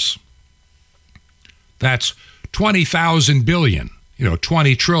 That's 20,000 billion,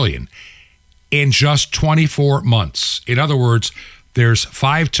 20 trillion in just 24 months. In other words, there's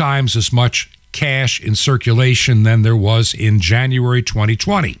 5 times as much cash in circulation than there was in January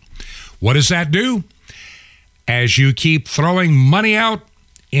 2020. What does that do? As you keep throwing money out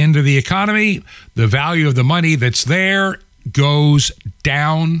into the economy, the value of the money that's there goes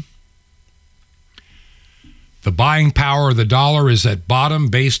down. The buying power of the dollar is at bottom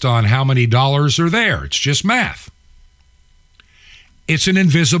based on how many dollars are there. It's just math. It's an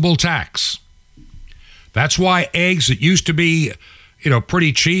invisible tax. That's why eggs that used to be,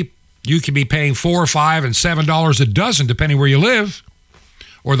 pretty cheap, you could be paying $4, $5, and $7 a dozen, depending where you live,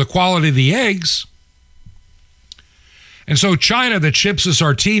 or the quality of the eggs. And so China that ships us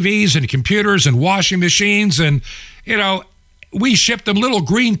our TVs and computers and washing machines, and, we ship them little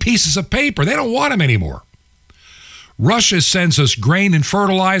green pieces of paper. They don't want them anymore. Russia sends us grain and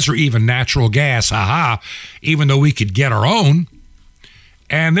fertilizer, even natural gas, even though we could get our own.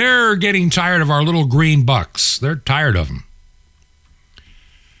 And they're getting tired of our little green bucks. They're tired of them.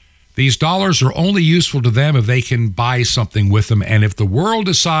 These dollars are only useful to them if they can buy something with them. And if the world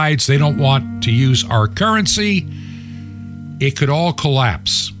decides they don't want to use our currency, it could all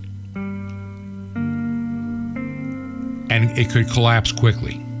collapse. And it could collapse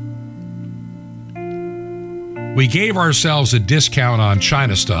quickly. We gave ourselves a discount on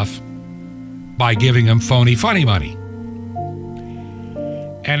China stuff by giving them phony, funny money.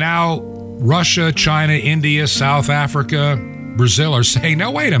 And now Russia, China, India, South Africa, Brazil are saying,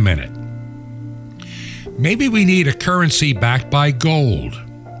 no, wait a minute. Maybe we need a currency backed by gold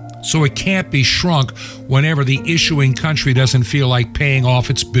so it can't be shrunk whenever the issuing country doesn't feel like paying off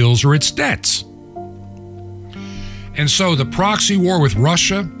its bills or its debts. And so the proxy war with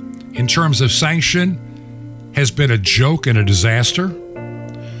Russia, in terms of sanction, has been a joke and a disaster.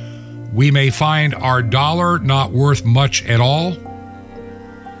 We may find our dollar not worth much at all.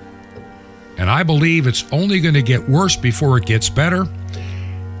 And I believe it's only going to get worse before it gets better.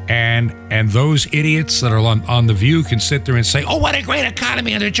 And those idiots that are on The View can sit there and say, oh, what a great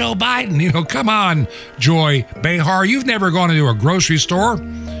economy under Joe Biden. Come on, Joy Behar. You've never gone into a grocery store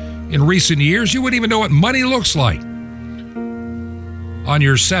in recent years. You wouldn't even know what money looks like. On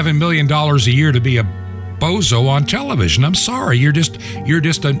your $7 million a year to be a bozo on television. I'm sorry, you're just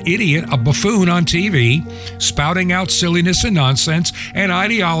an idiot, a buffoon on TV, spouting out silliness and nonsense and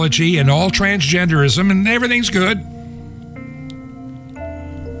ideology and all transgenderism, and everything's good.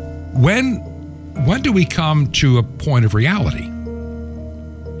 When do we come to a point of reality?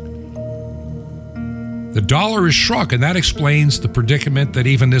 The dollar is shrunk, and that explains the predicament that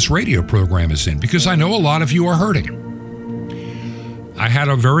even this radio program is in, because I know a lot of you are hurting. I had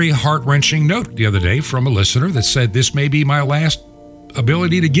a very heart-wrenching note the other day from a listener that said, this may be my last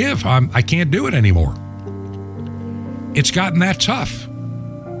ability to give. I can't do it anymore. It's gotten that tough.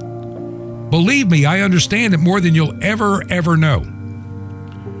 Believe me, I understand it more than you'll ever know.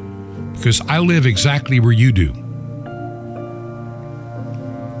 Because I live exactly where you do.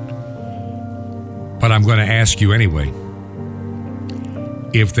 But I'm going to ask you anyway,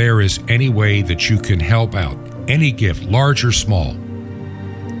 if there is any way that you can help out, any gift, large or small.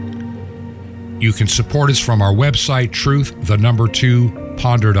 You can support us from our website,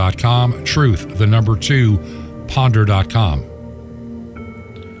 truth2ponder.com,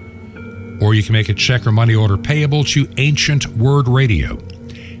 truth2ponder.com. Or you can make a check or money order payable to Ancient Word Radio.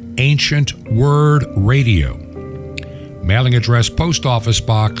 Ancient Word Radio. Mailing address, Post Office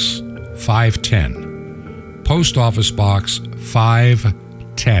Box 510. Post Office Box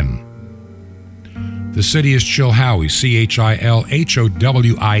 510. The city is Chilhowie,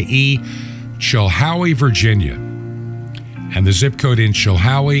 Chilhowie, Chilhowie, Virginia. And the zip code in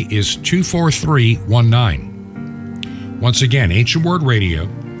Chilhowie is 24319. Once again, Ancient Word Radio,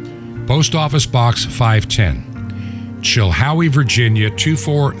 Post Office Box 510, Chilhowie, Virginia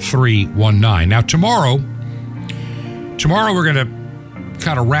 24319. Now tomorrow we're going to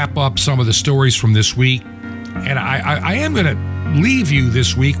kind of wrap up some of the stories from this week. And I am going to leave you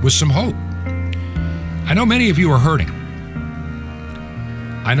this week with some hope. I know many of you are hurting.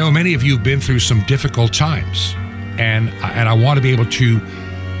 I know many of you have been through some difficult times, and I want to be able to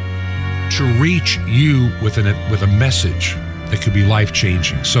reach you with a message that could be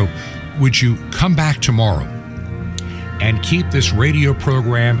life-changing. So would you come back tomorrow and keep this radio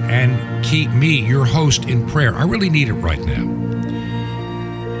program and keep me, your host, in prayer? I really need it right now.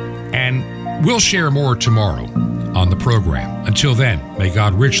 And we'll share more tomorrow on the program. Until then, may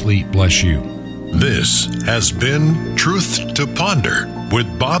God richly bless you. This has been Truth to Ponder with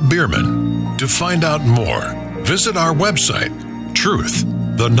Bob Bierman. To find out more, visit our website,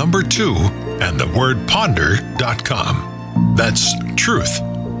 truth2ponder.com. That's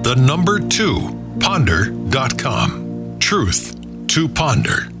truth2ponder.com. Truth to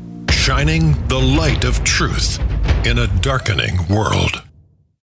Ponder, shining the light of truth in a darkening world.